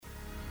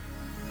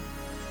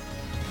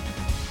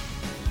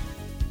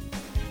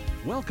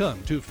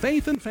Welcome to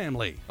Faith and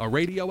Family, a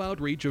radio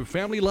outreach of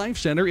Family Life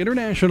Center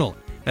International.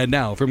 And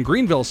now from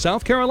Greenville,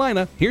 South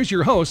Carolina, here's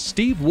your host,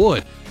 Steve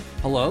Wood.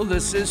 Hello,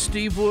 this is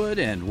Steve Wood,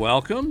 and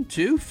welcome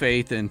to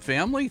Faith and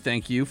Family.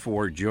 Thank you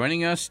for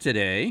joining us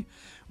today.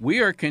 We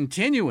are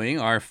continuing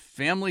our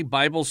family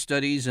Bible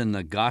studies in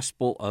the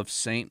Gospel of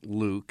St.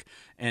 Luke,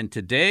 and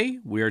today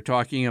we are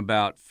talking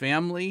about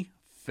family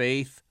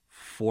faith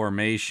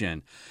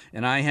formation.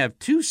 And I have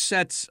two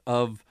sets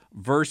of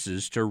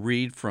verses to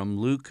read from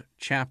Luke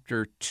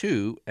chapter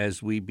 2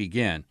 as we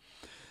begin.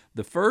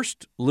 The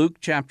first, Luke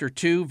chapter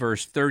 2,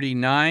 verse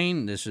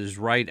 39, this is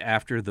right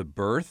after the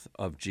birth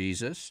of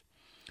Jesus.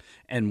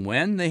 And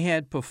when they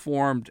had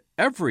performed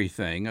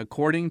everything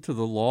according to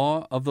the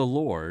law of the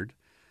Lord,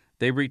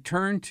 they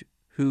returned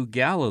to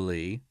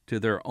Galilee, to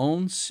their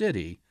own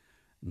city,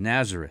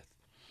 Nazareth.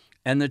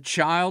 And the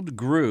child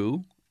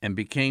grew and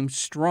became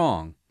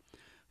strong,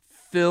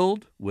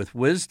 filled with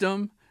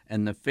wisdom,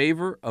 and the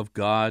favor of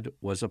God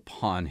was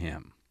upon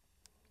him.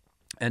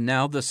 And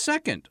now the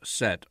second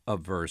set of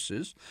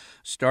verses,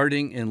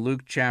 starting in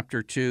Luke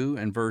chapter 2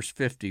 and verse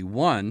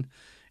 51,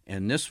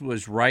 and this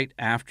was right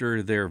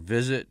after their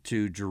visit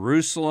to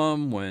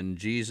Jerusalem when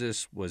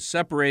Jesus was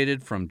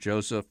separated from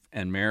Joseph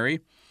and Mary.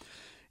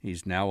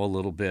 He's now a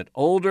little bit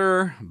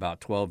older,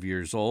 about 12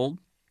 years old.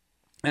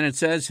 And it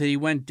says he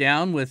went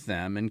down with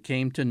them and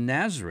came to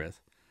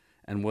Nazareth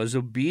and was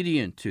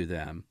obedient to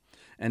them.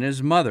 And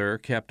his mother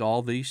kept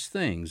all these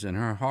things in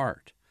her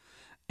heart.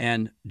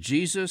 And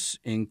Jesus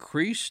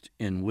increased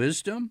in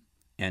wisdom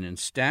and in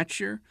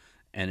stature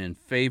and in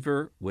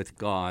favor with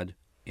God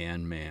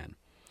and man.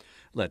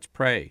 Let's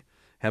pray.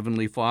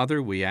 Heavenly Father,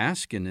 we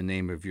ask in the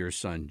name of your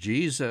Son,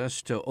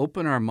 Jesus, to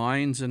open our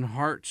minds and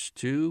hearts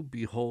to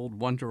behold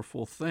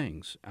wonderful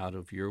things out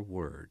of your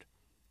word.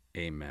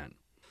 Amen.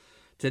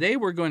 Today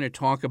we're going to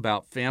talk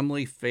about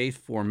family faith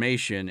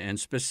formation, and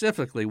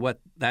specifically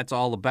what that's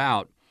all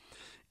about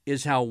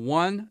is how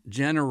one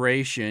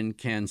generation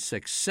can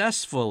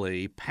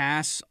successfully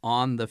pass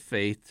on the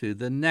faith to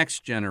the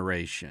next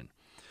generation.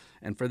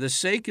 And for the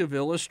sake of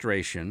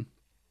illustration,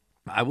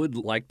 I would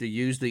like to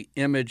use the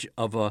image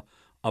of a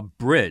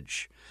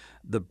bridge.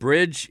 The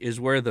bridge is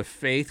where the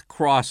faith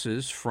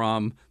crosses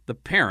from the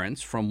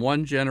parents, from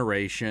one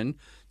generation,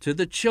 to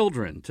the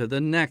children, to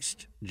the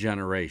next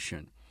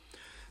generation.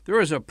 There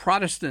was a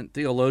Protestant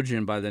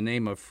theologian by the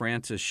name of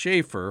Francis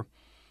Schaeffer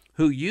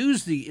who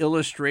used the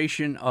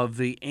illustration of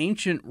the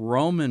ancient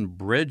Roman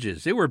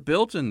bridges. They were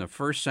built in the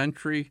first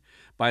century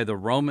by the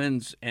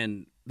Romans,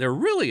 and they're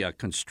really a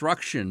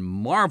construction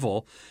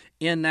marvel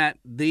in that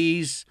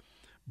these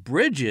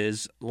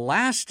bridges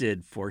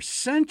lasted for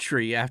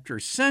century after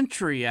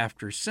century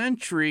after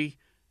century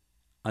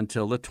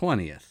until the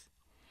 20th.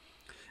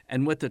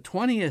 And with the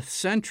 20th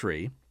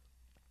century,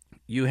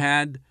 you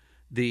had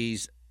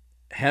these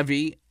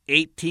heavy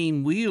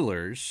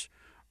 18-wheelers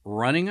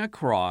running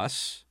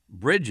across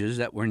bridges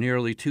that were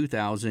nearly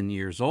 2,000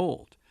 years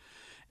old.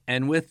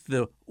 And with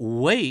the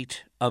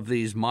weight of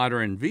these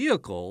modern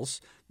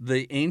vehicles,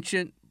 the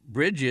ancient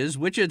bridges,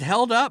 which had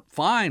held up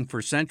fine for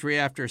century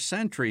after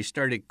century,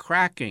 started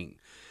cracking.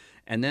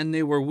 And then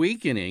they were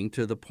weakening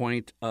to the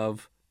point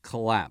of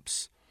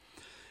collapse.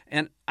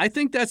 And I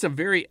think that's a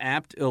very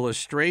apt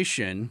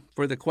illustration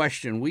for the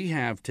question we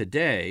have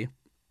today,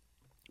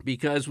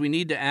 because we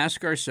need to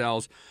ask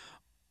ourselves,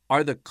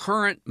 are the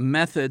current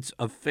methods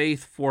of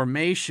faith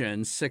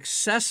formation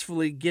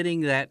successfully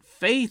getting that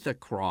faith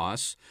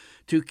across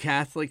to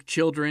Catholic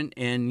children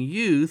and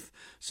youth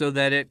so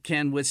that it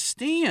can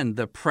withstand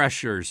the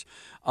pressures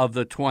of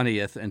the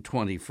 20th and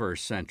 21st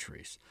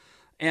centuries?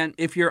 And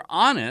if you're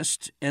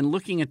honest in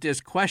looking at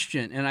this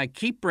question, and I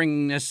keep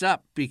bringing this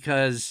up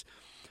because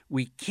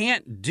we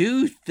can't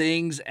do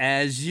things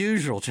as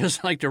usual,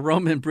 just like the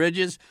Roman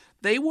bridges,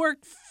 they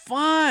work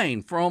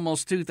fine for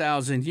almost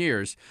 2,000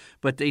 years,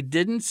 but they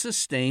didn't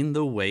sustain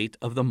the weight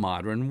of the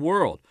modern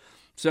world.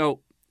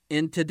 So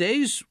in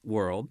today's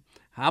world,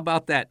 how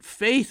about that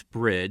faith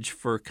bridge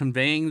for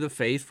conveying the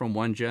faith from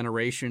one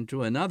generation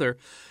to another?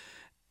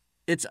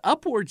 It's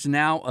upwards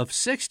now of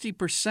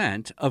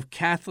 60% of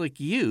Catholic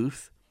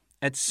youth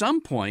at some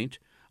point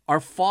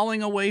are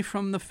falling away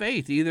from the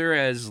faith, either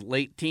as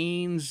late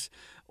teens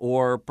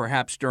or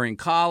perhaps during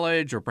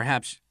college or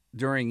perhaps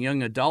during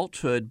young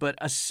adulthood, but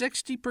a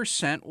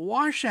 60%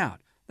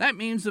 washout. That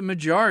means the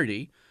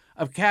majority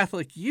of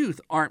Catholic youth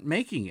aren't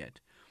making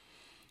it.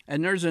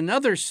 And there's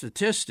another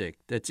statistic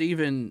that's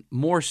even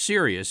more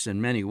serious in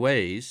many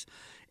ways,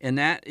 and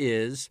that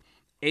is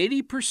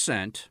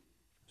 82%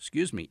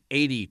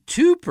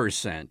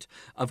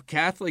 of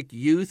Catholic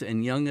youth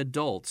and young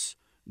adults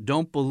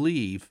don't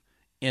believe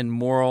in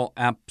moral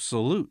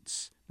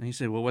absolutes. And you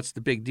say, well, what's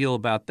the big deal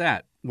about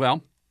that?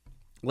 Well,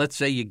 let's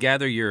say you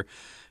gather your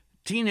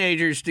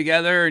teenagers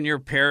together in your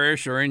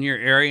parish or in your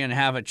area and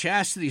have a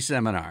chastity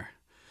seminar.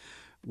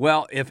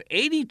 Well, if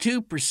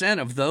 82%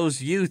 of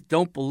those youth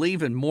don't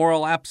believe in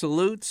moral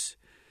absolutes,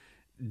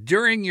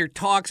 during your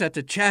talks at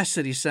the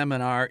chastity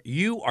seminar,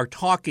 you are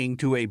talking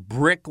to a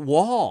brick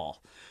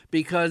wall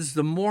because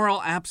the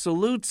moral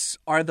absolutes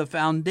are the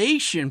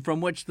foundation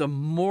from which the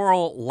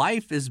moral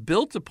life is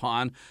built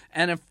upon.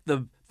 And if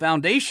the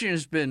foundation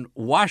has been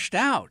washed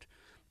out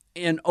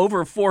in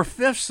over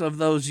 4/5 of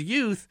those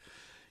youth,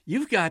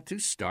 you've got to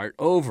start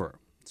over.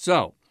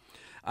 So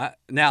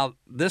now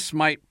this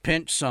might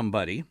pinch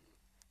somebody,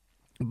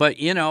 but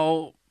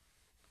the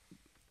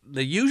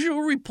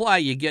usual reply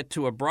you get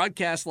to a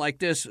broadcast like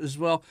this is,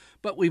 well,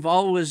 but we've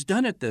always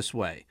done it this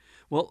way.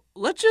 Well,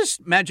 let's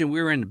just imagine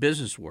we were in the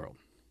business world.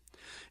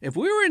 If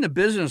we were in the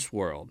business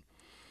world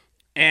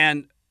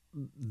and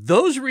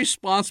those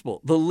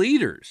responsible, the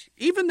leaders,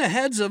 even the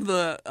heads of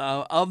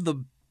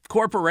the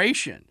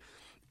corporation,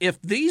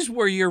 if these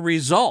were your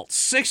results,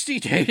 60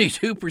 to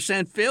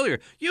 82% failure,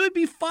 you would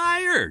be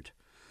fired.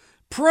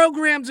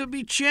 Programs would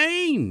be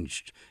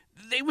changed.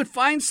 They would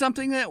find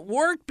something that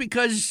worked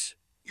because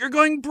you're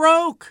going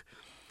broke.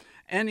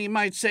 And you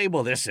might say,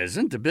 well, this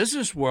isn't the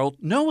business world.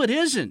 No, it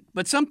isn't.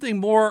 But something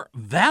more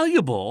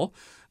valuable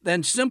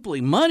than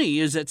simply money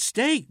is at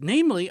stake,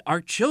 namely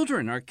our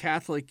children, our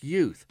Catholic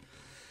youth.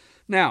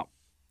 Now,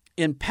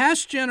 in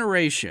past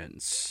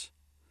generations,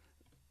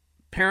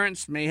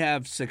 parents may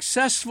have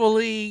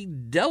successfully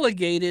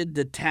delegated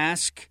the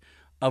task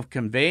of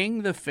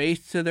conveying the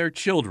faith to their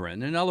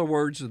children. In other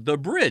words, the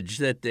bridge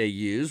that they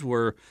use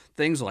were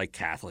things like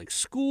Catholic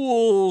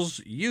schools,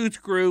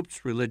 youth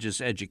groups,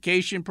 religious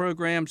education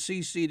programs,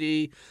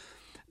 CCD.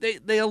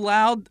 They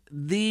allowed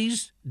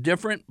these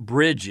different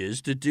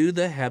bridges to do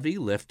the heavy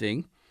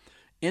lifting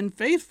in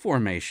faith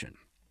formation.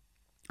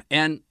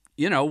 And,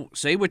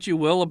 say what you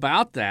will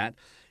about that.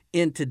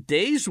 In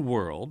today's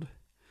world,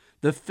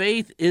 the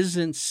faith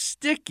isn't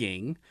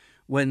sticking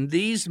when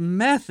these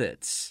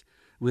methods,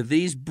 with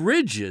these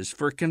bridges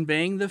for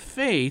conveying the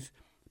faith,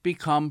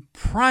 become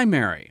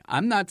primary.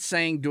 I'm not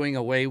saying doing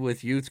away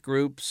with youth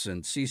groups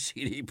and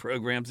CCD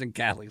programs in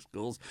Catholic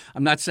schools.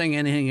 I'm not saying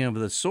anything of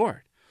the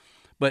sort.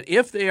 But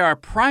if they are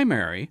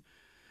primary,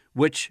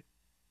 which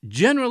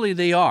generally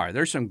they are,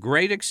 there's some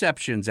great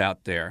exceptions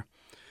out there,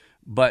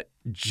 but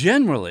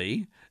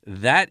generally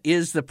that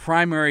is the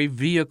primary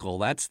vehicle.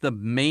 That's the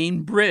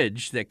main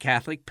bridge that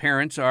Catholic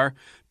parents are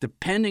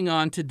depending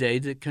on today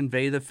to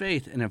convey the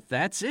faith. And if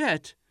that's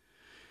it,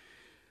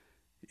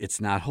 it's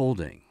not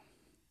holding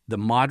the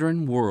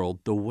modern world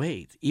the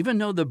weight. Even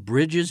though the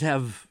bridges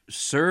have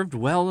served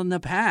well in the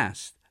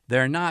past,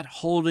 they're not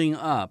holding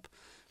up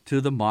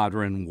to the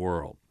modern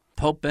world.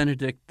 Pope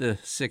Benedict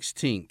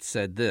XVI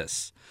said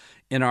this: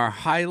 in our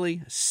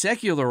highly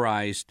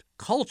secularized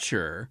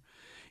culture,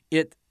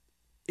 it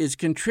is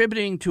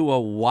contributing to a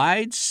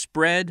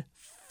widespread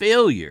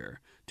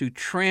failure to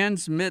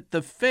transmit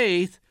the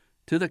faith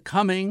to the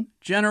coming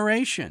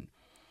generation.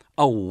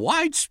 A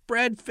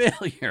widespread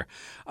failure.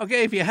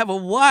 Okay, if you have a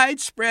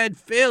widespread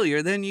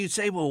failure, then you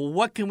say, well,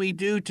 what can we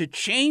do to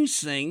change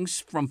things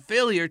from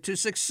failure to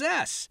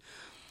success?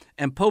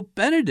 And Pope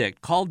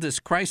Benedict called this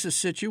crisis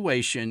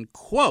situation,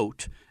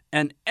 quote,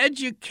 an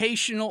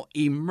educational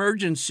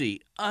emergency,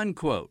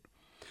 unquote.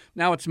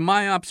 Now, it's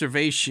my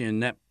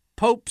observation that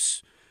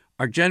popes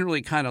are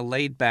generally kind of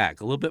laid back,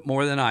 a little bit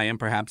more than I am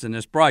perhaps in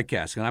this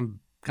broadcast, and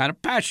I'm kind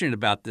of passionate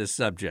about this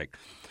subject.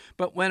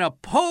 But when a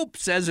pope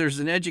says there's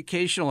an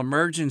educational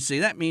emergency,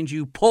 that means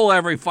you pull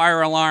every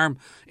fire alarm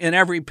in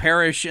every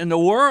parish in the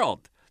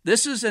world.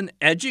 This is an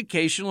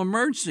educational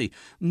emergency.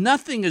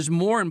 Nothing is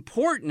more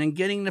important in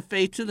getting the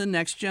faith to the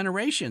next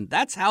generation.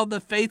 That's how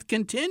the faith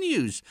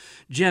continues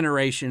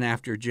generation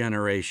after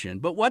generation.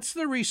 But what's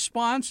the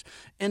response?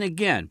 And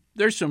again,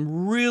 there's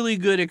some really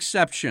good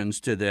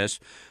exceptions to this,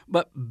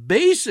 but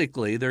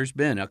basically there's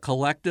been a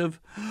collective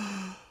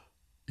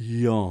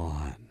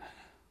yawn.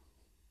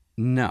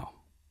 No,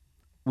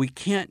 we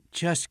can't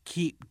just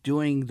keep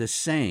doing the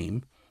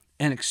same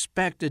and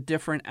expect a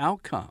different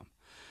outcome.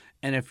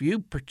 And if you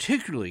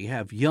particularly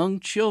have young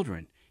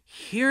children,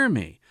 hear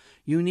me.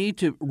 You need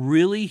to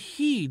really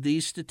heed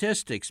these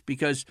statistics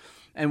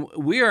and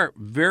we are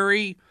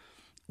very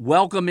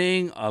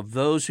welcoming of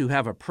those who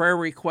have a prayer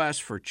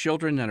request for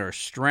children that are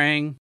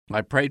straying.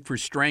 I prayed for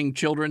straying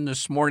children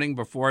this morning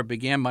before I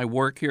began my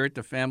work here at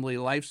the Family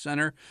Life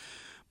Center.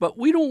 But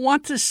we don't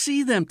want to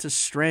see them to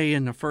stray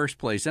in the first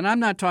place. And I'm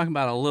not talking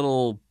about a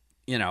little,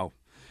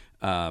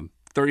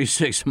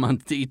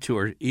 36-month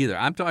detour either.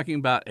 I'm talking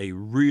about a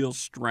real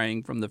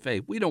straying from the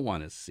faith. We don't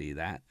want to see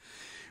that.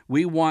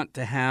 We want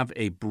to have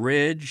a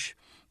bridge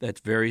that's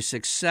very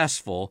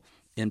successful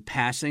in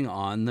passing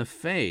on the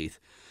faith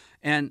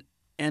and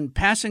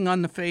passing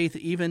on the faith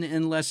even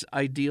in less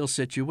ideal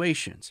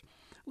situations.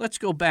 Let's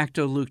go back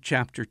to Luke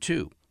chapter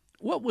 2.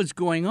 What was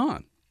going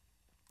on?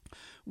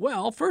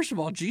 Well, first of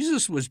all,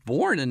 Jesus was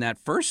born in that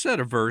first set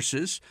of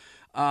verses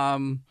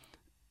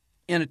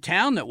in a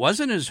town that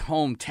wasn't his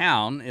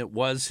hometown. It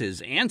was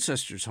his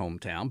ancestors'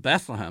 hometown,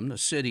 Bethlehem, the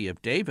city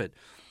of David.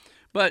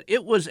 But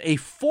it was a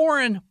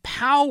foreign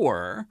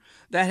power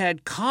that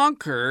had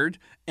conquered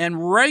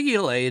and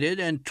regulated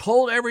and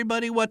told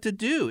everybody what to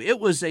do. It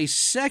was a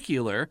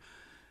secular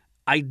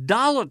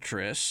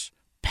idolatrous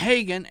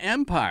pagan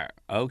empire.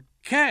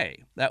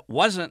 Okay, that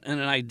wasn't an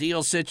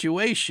ideal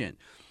situation,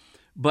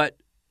 but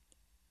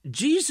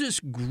Jesus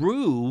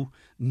grew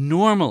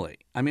normally.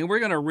 I mean, we're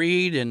going to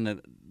read in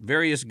the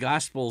various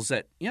Gospels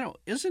that,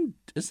 isn't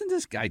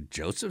this guy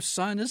Joseph's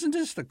son? Isn't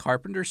this the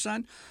carpenter's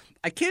son?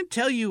 I can't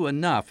tell you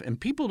enough, and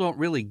people don't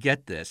really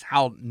get this,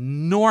 how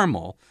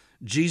normal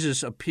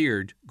Jesus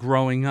appeared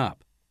growing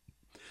up.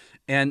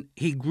 And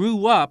he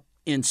grew up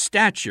in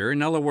stature.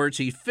 In other words,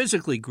 he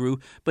physically grew,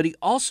 but he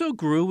also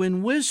grew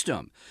in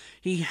wisdom.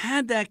 He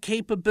had that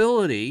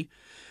capability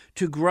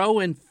to grow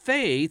in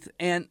faith,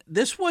 and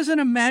this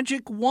wasn't a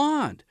magic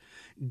wand.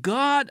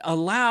 God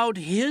allowed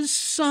his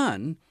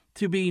son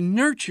to be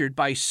nurtured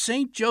by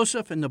Saint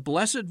Joseph and the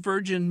Blessed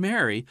Virgin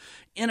Mary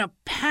in a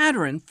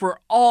pattern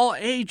for all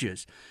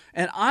ages.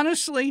 And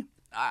honestly,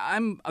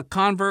 I'm a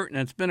convert, and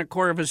it's been a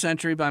quarter of a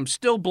century, but I'm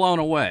still blown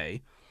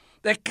away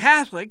that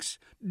Catholics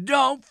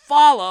don't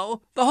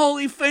follow the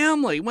Holy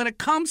Family when it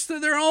comes to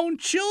their own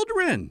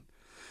children.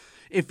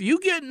 If you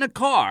get in a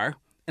car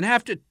and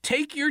have to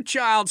take your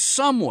child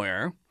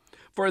somewhere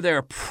for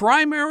their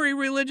primary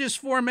religious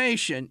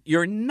formation,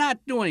 you're not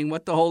doing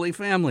what the Holy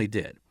Family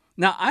did.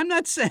 Now, I'm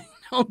not saying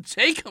don't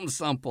take them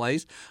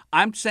someplace.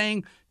 I'm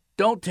saying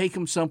don't take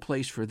them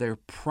someplace for their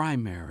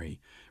primary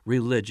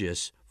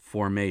religious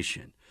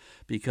formation,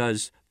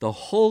 because the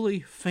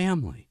Holy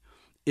Family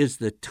is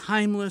the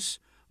timeless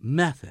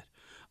method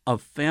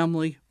of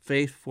family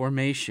faith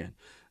formation.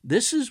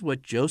 This is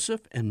what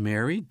Joseph and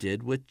Mary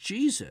did with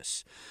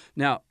Jesus.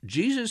 Now,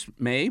 Jesus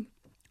may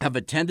have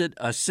attended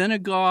a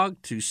synagogue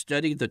to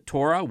study the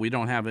Torah. We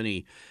don't have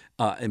any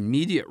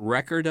immediate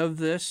record of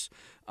this.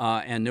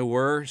 And there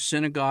were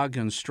synagogue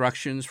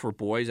instructions for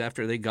boys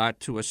after they got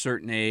to a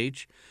certain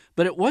age.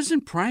 But it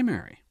wasn't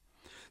primary.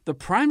 The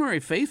primary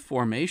faith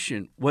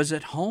formation was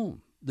at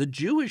home. The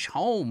Jewish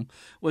home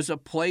was a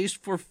place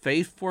for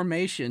faith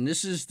formation.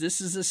 This is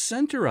the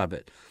center of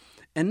it.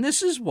 And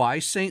this is why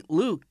St.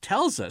 Luke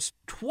tells us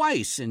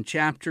twice in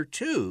chapter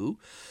 2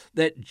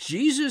 that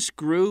Jesus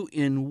grew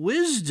in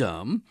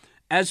wisdom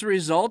as a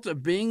result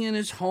of being in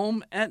his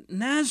home at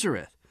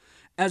Nazareth,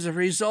 as a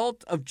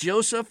result of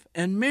Joseph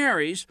and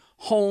Mary's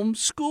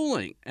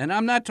homeschooling. And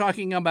I'm not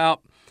talking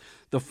about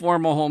the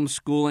formal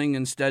homeschooling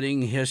and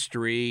studying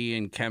history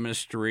and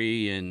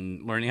chemistry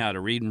and learning how to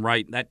read and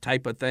write, that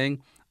type of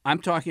thing. I'm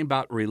talking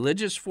about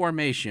religious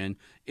formation.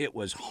 It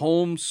was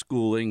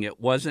homeschooling. It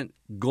wasn't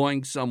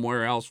going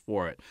somewhere else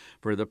for it,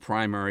 for the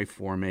primary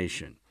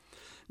formation.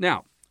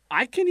 Now,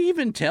 I can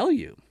even tell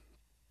you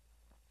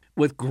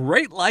with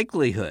great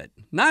likelihood,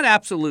 not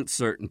absolute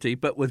certainty,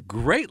 but with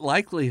great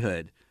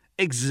likelihood,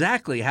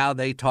 exactly how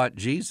they taught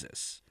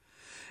Jesus.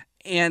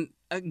 And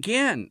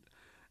again,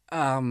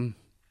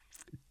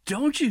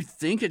 don't you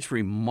think it's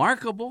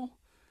remarkable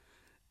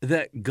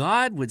that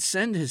God would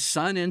send his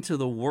son into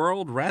the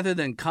world rather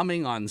than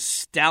coming on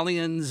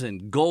stallions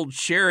and gold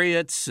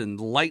chariots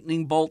and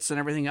lightning bolts and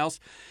everything else?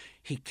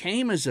 He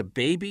came as a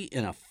baby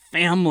in a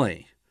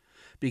family,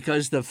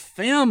 because the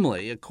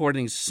family,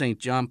 according to St.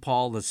 John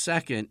Paul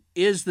II,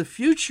 is the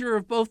future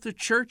of both the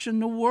church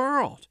and the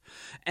world.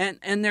 And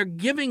they're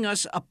giving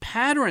us a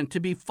pattern to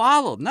be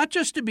followed, not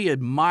just to be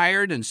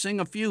admired and sing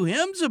a few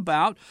hymns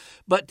about,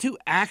 but to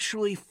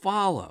actually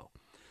follow.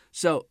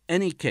 So,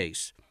 any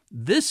case,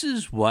 this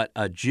is what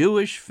a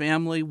Jewish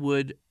family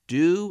would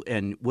do,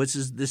 and this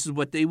is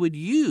what they would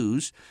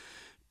use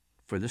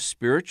for the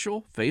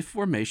spiritual faith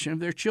formation of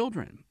their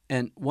children.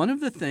 And one of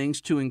the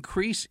things to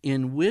increase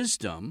in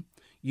wisdom,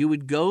 you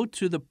would go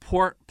to the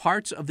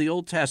parts of the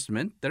Old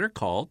Testament that are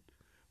called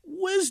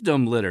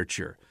wisdom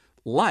literature,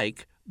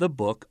 like the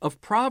book of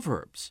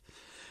Proverbs.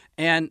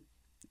 And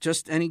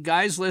just any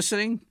guys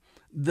listening,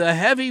 the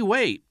heavy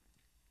weight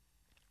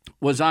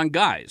was on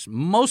guys.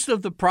 Most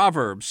of the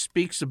Proverbs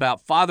speaks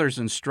about fathers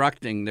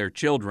instructing their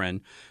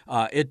children.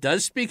 It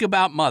does speak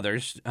about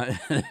mothers.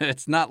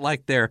 It's not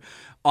like they're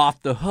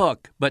off the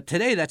hook. But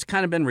today that's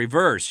kind of been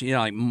reversed.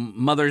 Like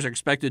mothers are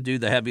expected to do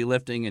the heavy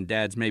lifting and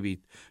dads maybe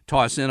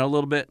toss in a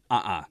little bit.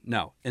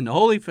 No. In the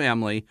Holy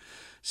Family,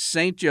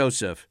 St.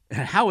 Joseph,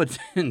 and how it's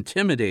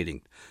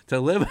intimidating to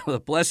live with the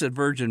Blessed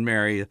Virgin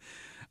Mary,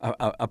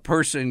 a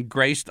person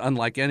graced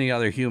unlike any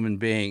other human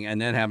being,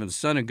 and then having the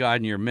Son of God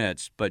in your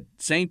midst. But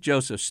St.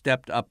 Joseph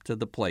stepped up to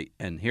the plate,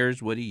 and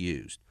here's what he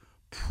used.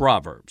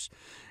 Proverbs.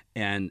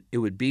 And it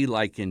would be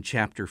like in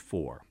chapter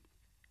 4.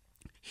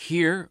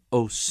 Hear,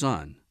 O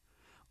son,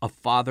 a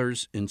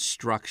father's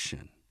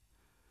instruction.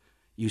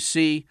 You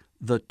see,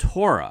 the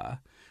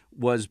Torah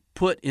was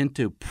put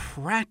into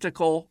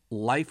practical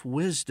life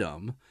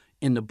wisdom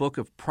in the book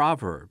of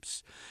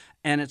Proverbs,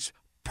 and it's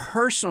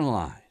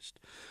personalized.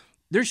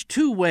 There's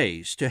two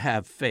ways to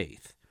have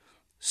faith.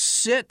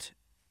 Sit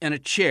in a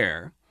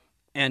chair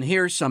and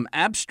hear some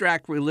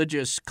abstract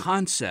religious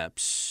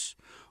concepts,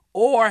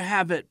 or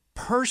have it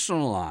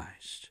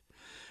personalized.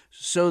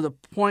 So the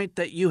point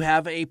that you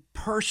have a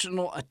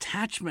personal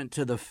attachment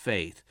to the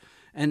faith,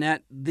 and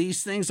that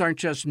these things aren't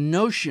just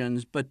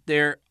notions, but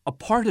they're a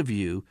part of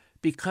you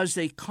because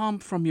they come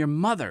from your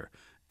mother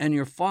and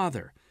your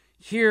father.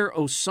 Hear,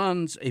 O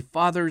sons, a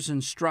father's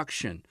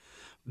instruction.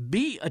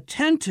 Be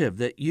attentive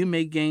that you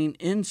may gain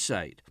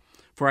insight,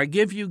 for I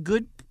give you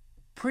good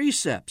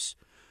precepts.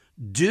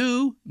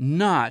 Do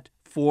not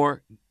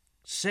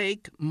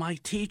forsake my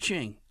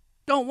teaching.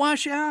 Don't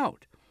wash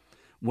out.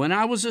 When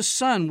I was a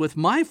son with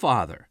my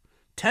father,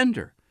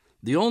 tender,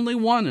 the only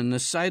one in the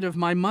sight of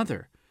my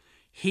mother,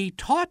 he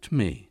taught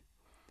me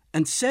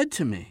and said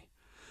to me,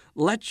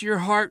 let your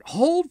heart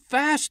hold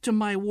fast to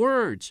my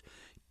words.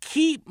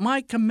 Keep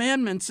my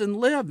commandments and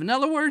live. In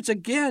other words,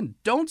 again,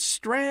 don't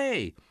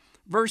stray.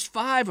 Verse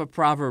 5 of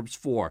Proverbs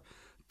 4,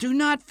 do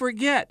not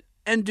forget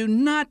and do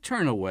not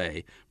turn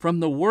away from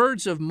the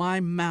words of my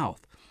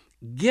mouth.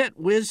 Get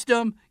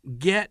wisdom,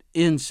 get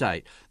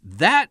insight.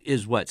 That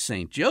is what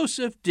St.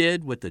 Joseph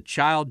did with the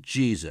child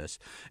Jesus.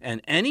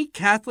 And any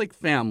Catholic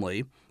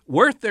family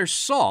worth their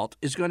salt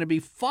is going to be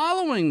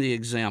following the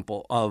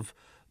example of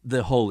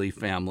the Holy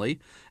Family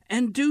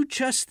and do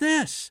just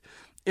this.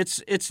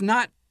 It's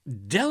not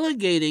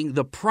delegating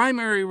the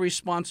primary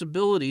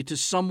responsibility to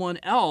someone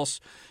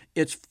else.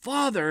 It's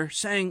Father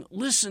saying,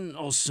 listen,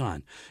 oh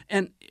son.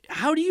 And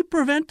how do you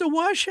prevent the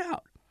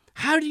washout?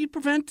 How do you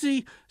prevent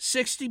the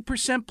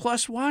 60%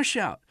 plus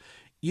washout?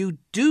 You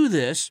do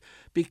this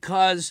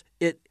because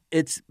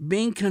it's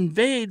being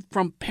conveyed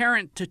from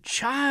parent to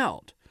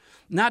child,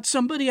 not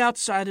somebody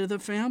outside of the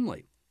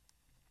family.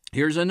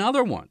 Here's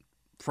another one,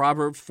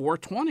 Proverbs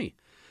 4:20.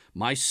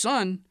 My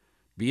son,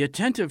 be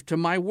attentive to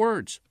my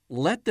words.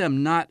 Let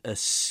them not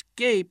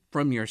escape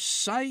from your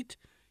sight.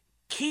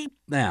 Keep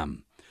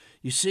them.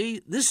 You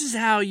see, this is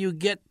how you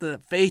get the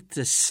faith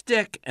to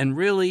stick and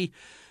really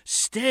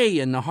stay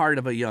in the heart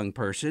of a young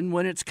person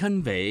when it's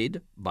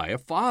conveyed by a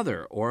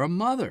father or a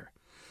mother.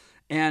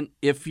 And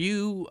if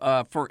you,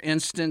 for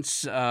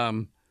instance,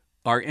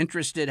 are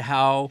interested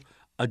how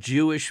a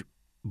Jewish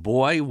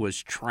boy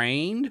was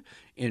trained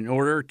in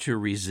order to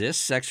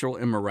resist sexual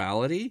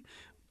immorality,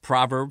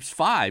 Proverbs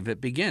 5,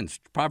 it begins.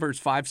 Proverbs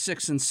 5,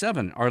 6, and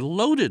 7 are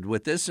loaded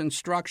with this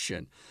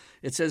instruction.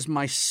 It says,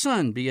 my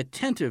son, be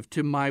attentive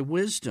to my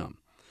wisdom.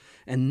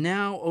 And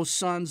now, O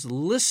sons,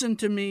 listen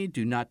to me.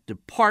 Do not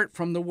depart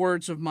from the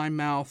words of my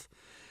mouth.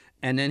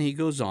 And then he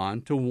goes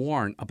on to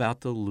warn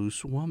about the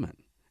loose woman.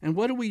 And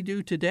what do we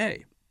do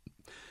today?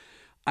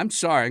 I'm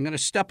sorry, I'm going to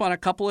step on a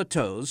couple of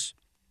toes.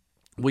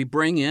 We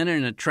bring in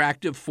an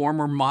attractive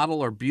former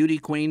model or beauty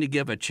queen to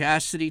give a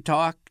chastity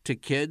talk to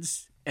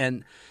kids.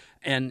 And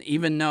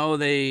even though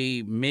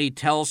they may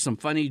tell some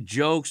funny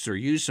jokes or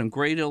use some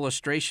great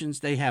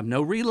illustrations, they have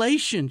no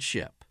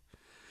relationship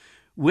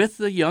with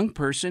the young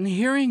person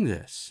hearing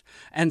this.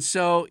 And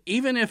so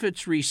even if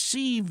it's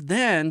received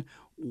then,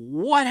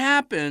 what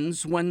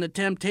happens when the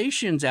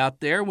temptations out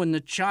there, when the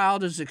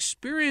child is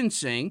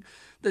experiencing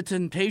the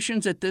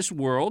temptations that this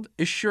world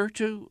is sure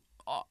to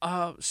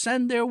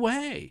send their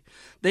way?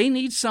 They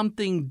need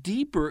something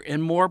deeper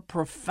and more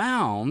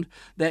profound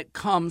that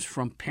comes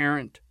from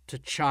parent to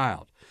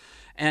child.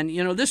 And,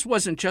 this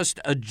wasn't just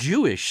a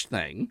Jewish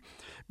thing,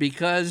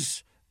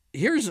 because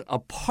here's a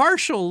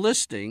partial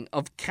listing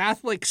of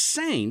Catholic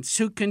saints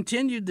who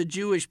continued the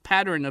Jewish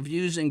pattern of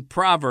using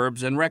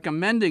Proverbs and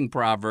recommending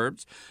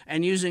Proverbs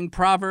and using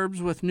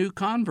Proverbs with new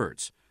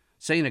converts.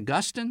 St.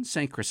 Augustine,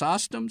 St.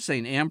 Chrysostom,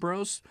 St.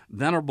 Ambrose,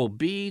 Venerable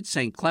Bede,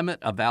 St.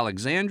 Clement of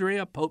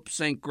Alexandria, Pope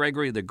St.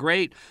 Gregory the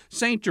Great,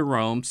 St.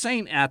 Jerome,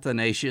 St.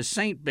 Athanasius,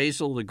 St.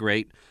 Basil the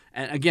Great.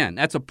 And again,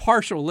 that's a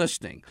partial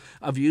listing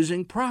of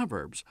using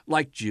Proverbs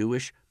like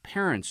Jewish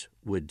parents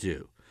would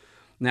do.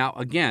 Now,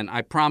 again,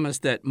 I promise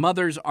that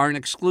mothers aren't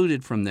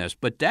excluded from this,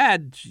 but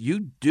dads,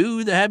 you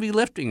do the heavy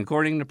lifting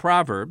according to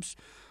Proverbs.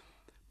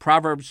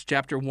 Proverbs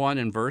chapter 1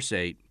 and verse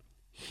 8,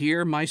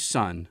 hear, my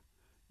son,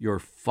 your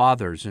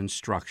father's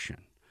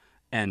instruction,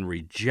 and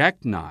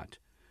reject not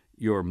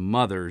your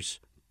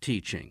mother's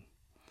teaching.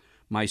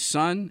 My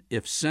son,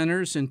 if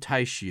sinners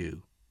entice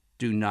you,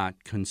 do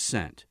not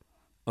consent.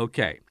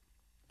 Okay,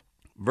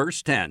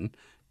 verse 10,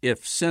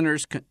 if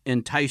sinners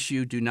entice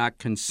you, do not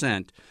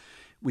consent.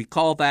 We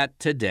call that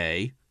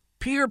today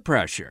peer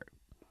pressure.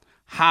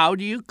 How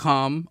do you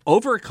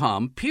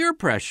overcome peer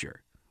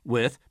pressure?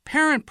 With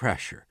parent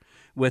pressure,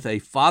 with a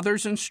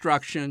father's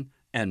instruction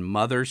and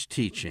mother's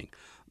teaching.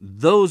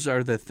 Those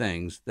are the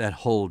things that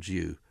hold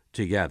you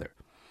together.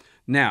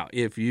 Now,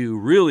 if you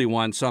really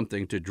want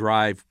something to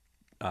drive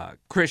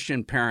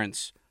Christian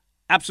parents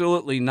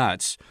absolutely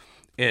nuts,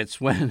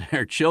 it's when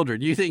their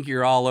children, you think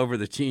you're all over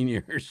the teen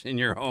years and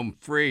you're home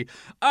free.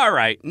 All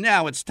right,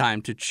 now it's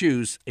time to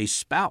choose a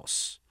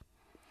spouse.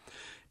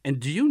 And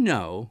do you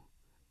know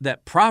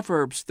that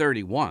Proverbs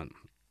 31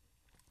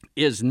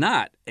 is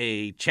not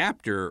a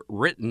chapter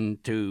written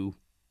to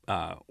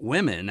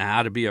women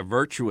how to be a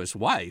virtuous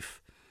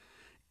wife?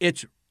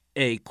 It's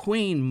a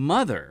queen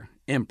mother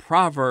in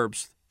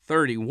Proverbs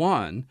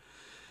 31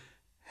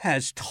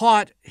 has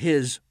taught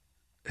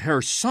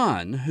her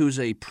son, who's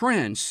a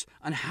prince,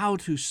 on how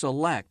to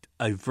select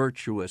a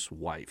virtuous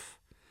wife.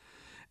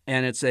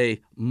 And it's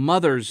a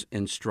mother's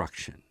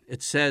instruction.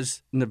 It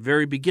says in the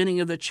very beginning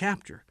of the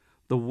chapter,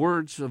 the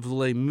words of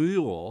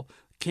Lemuel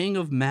king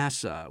of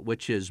Massa,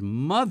 which his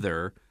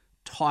mother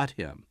taught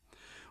him.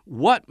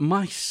 What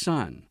my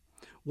son,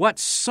 what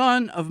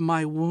son of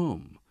my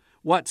womb,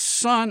 what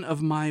son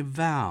of my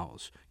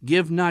vows,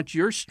 give not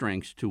your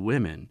strength to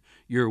women,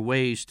 your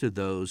ways to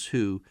those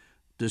who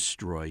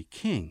destroy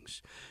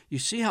kings. You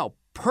see how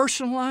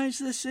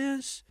personalized this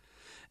is?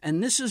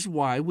 And this is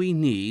why we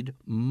need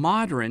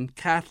modern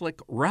Catholic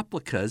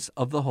replicas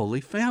of the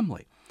Holy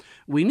Family.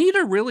 We need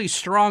a really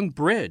strong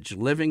bridge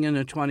living in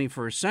the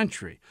 21st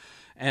century.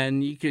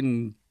 And you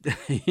can,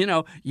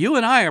 you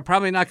and I are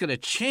probably not going to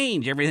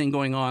change everything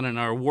going on in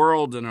our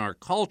world and our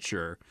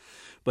culture,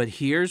 but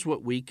here's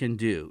what we can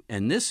do.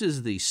 And this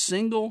is the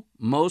single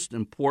most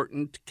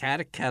important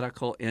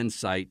catechetical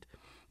insight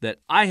that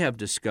I have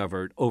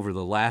discovered over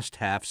the last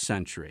half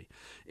century.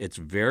 It's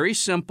very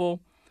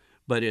simple,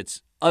 but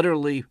it's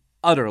utterly,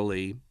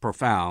 utterly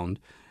profound.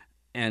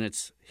 And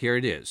here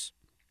it is.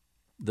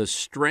 The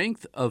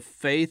strength of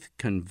faith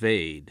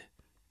conveyed.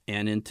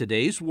 And in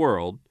today's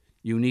world,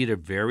 you need a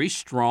very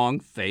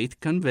strong faith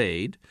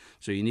conveyed.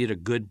 So you need a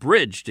good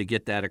bridge to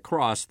get that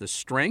across. The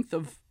strength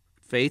of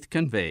faith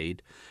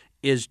conveyed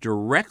is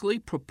directly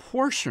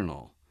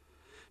proportional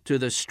to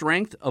the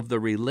strength of the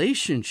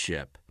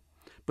relationship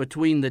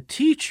between the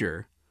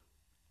teacher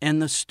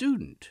and the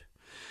student.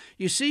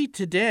 You see,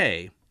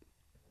 today,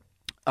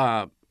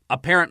 a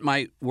parent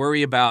might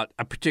worry about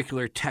a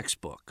particular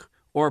textbook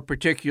or a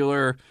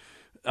particular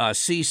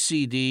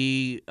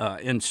CCD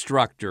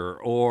instructor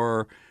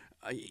or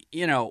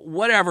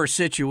whatever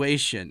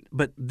situation.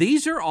 But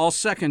these are all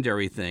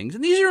secondary things,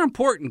 and these are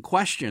important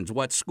questions.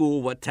 What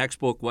school, what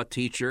textbook, what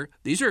teacher?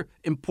 These are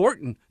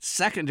important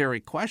secondary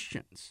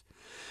questions.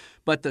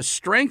 But the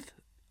strength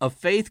of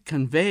faith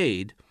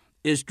conveyed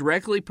is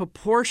directly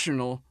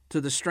proportional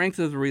to the strength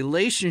of the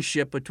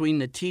relationship between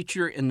the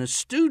teacher and the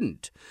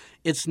student.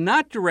 It's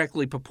not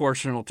directly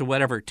proportional to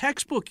whatever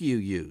textbook you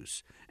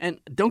use. And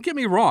don't get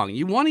me wrong,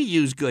 you want to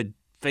use good,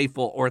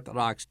 faithful,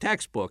 orthodox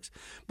textbooks,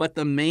 but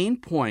the main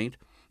point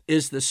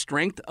is the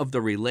strength of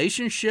the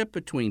relationship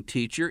between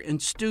teacher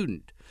and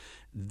student.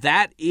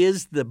 That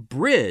is the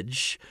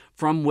bridge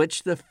from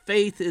which the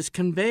faith is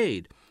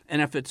conveyed.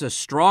 And if it's a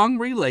strong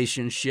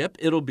relationship,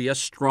 it'll be a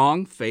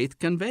strong faith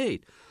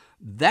conveyed.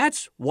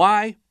 That's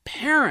why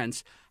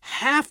parents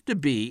have to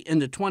be in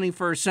the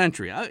 21st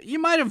century. You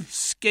might have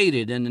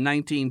skated in the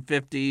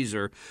 1950s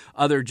or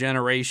other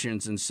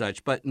generations and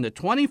such, but in the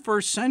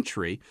 21st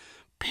century,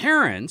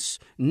 parents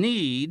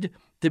need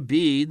to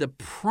be the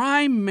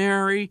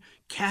primary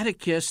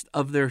catechist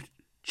of their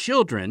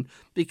children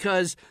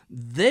because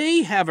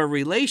they have a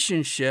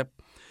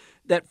relationship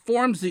that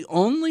forms the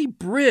only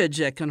bridge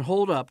that can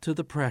hold up to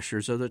the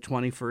pressures of the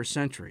 21st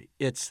century.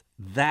 It's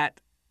that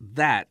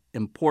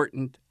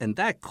important and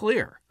that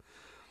clear.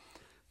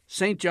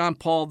 St. John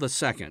Paul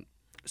II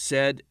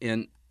said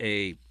in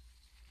a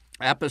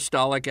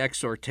apostolic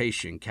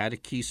exhortation,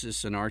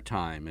 Catechesis in Our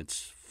Time,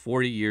 it's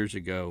 40 years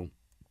ago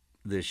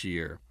this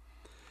year,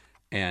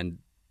 and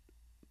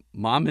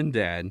Mom and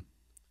Dad,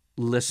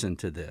 listen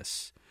to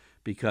this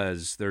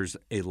because there's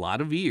a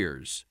lot of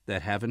ears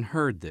that haven't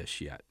heard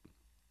this yet.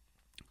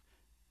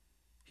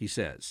 He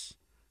says,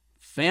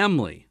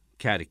 family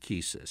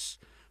catechesis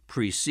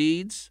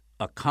precedes,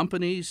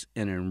 accompanies,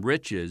 and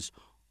enriches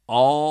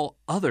all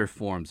other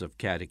forms of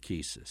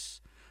catechesis.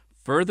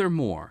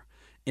 Furthermore,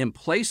 in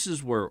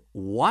places where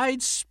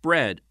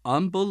widespread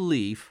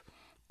unbelief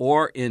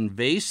or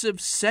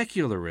invasive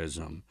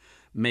secularism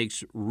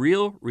makes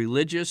real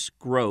religious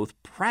growth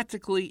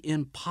practically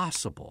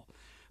impossible.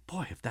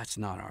 Boy, if that's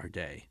not our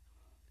day.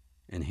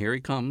 And here he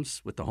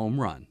comes with the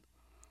home run.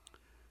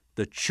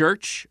 The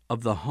church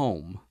of the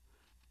home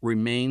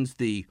remains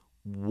the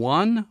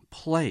one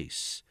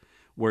place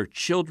where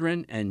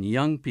children and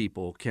young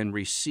people can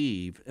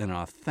receive an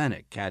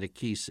authentic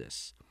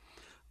catechesis.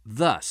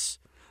 Thus,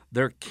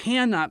 there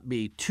cannot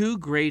be too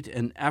great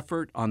an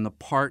effort on the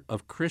part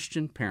of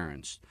Christian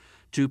parents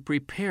to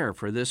prepare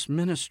for this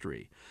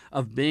ministry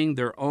of being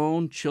their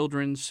own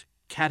children's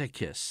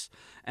catechists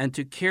and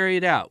to carry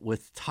it out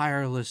with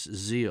tireless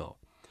zeal.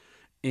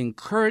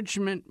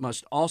 Encouragement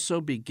must also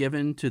be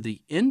given to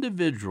the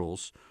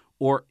individuals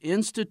or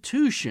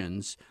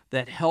institutions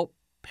that help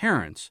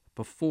parents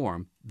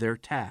perform their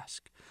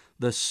task.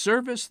 The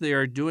service they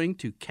are doing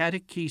to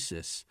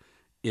catechesis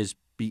is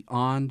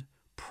beyond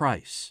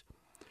price.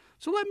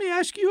 So let me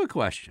ask you a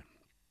question.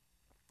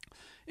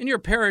 In your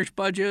parish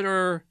budget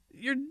or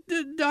your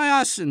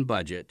diocesan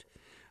budget,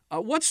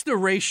 what's the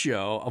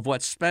ratio of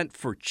what's spent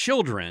for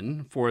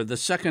children for the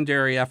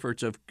secondary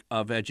efforts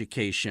of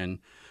education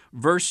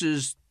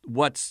versus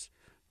what's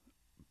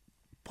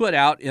put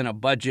out in a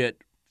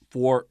budget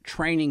for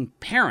training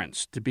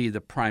parents to be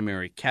the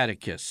primary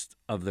catechists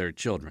of their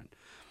children?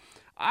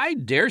 I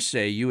dare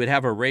say you would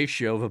have a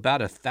ratio of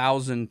about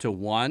 1,000 to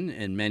 1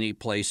 in many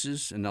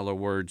places. In other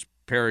words,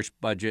 parish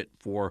budget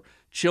for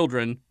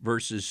children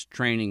versus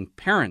training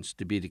parents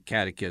to be the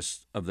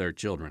catechists of their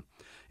children.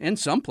 In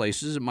some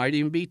places, it might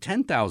even be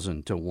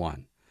 10,000 to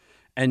 1.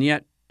 And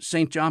yet,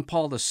 St. John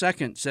Paul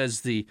II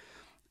says the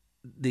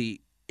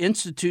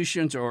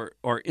institutions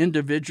or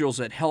individuals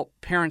that help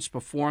parents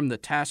perform the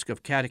task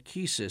of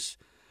catechesis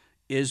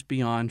is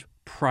beyond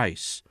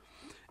price.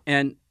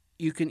 And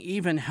you can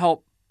even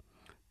help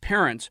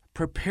parents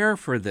prepare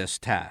for this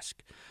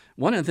task.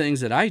 One of the things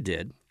that I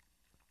did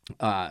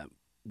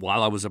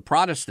while I was a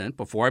Protestant,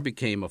 before I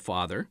became a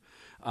father,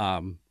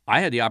 I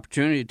had the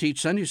opportunity to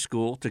teach Sunday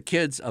school to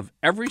kids of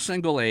every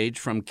single age,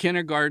 from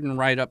kindergarten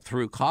right up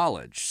through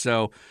college.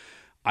 So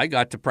I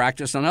got to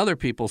practice on other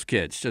people's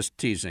kids, just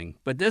teasing.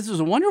 But this is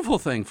a wonderful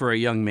thing for a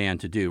young man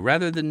to do.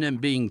 Rather than him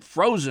being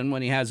frozen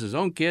when he has his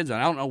own kids and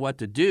I don't know what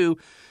to do,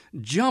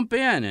 jump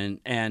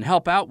in and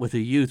help out with a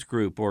youth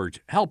group, or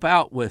help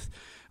out with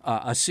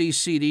a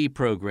CCD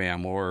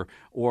program or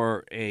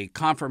a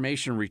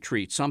confirmation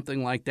retreat,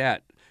 something like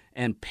that.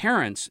 And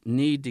parents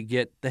need to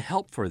get the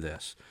help for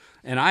this.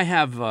 And I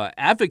have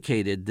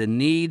advocated the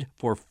need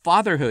for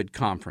fatherhood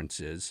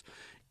conferences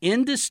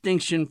in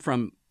distinction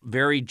from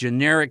very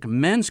generic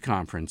men's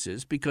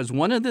conferences, because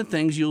one of the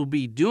things you'll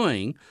be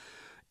doing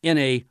in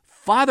a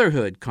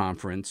fatherhood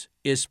conference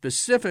is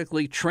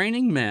specifically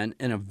training men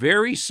in a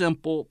very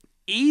simple,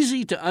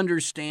 easy to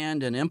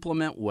understand and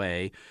implement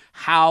way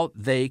how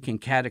they can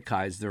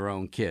catechize their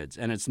own kids.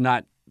 And it's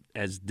not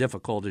as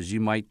difficult as you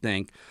might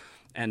think.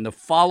 And the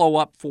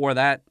follow-up for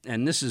that,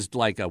 and this is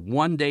like a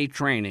one-day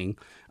training,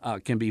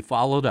 can be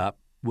followed up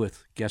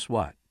with, guess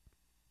what?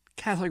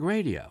 Catholic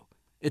radio.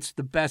 It's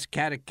the best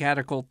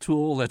catechetical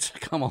tool that's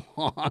come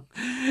along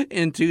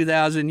in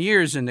 2,000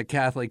 years in the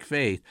Catholic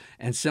faith.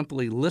 And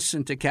simply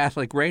listen to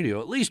Catholic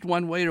radio, at least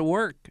one way to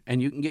work. And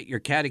you can get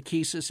your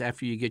catechesis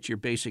after you get your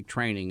basic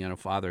training in a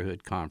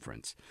fatherhood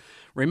conference.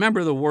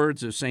 Remember the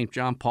words of St.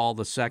 John Paul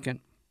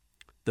II?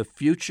 The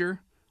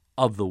future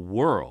of the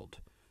world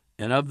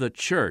and of the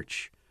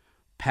church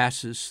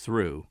passes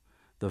through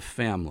the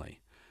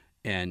family.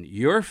 And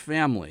your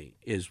family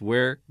is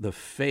where the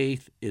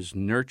faith is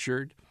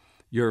nurtured.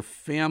 Your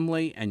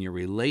family and your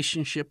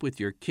relationship with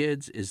your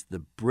kids is the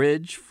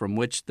bridge from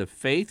which the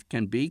faith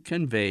can be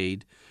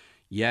conveyed,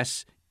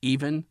 yes,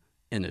 even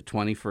in the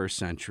 21st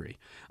century.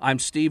 I'm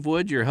Steve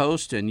Wood, your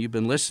host, and you've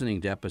been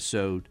listening to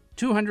episode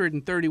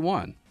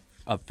 231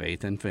 of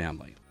Faith and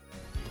Family.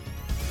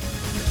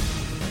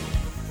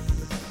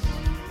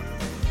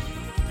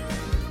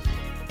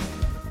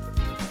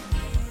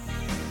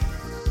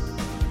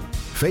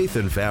 Faith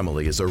and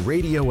Family is a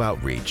radio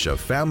outreach of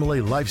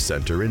Family Life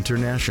Center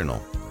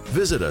International.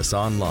 Visit us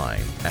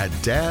online at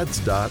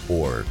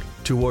dads.org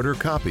to order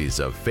copies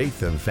of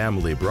Faith and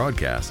Family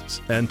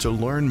broadcasts and to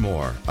learn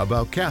more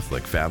about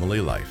Catholic family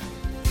life.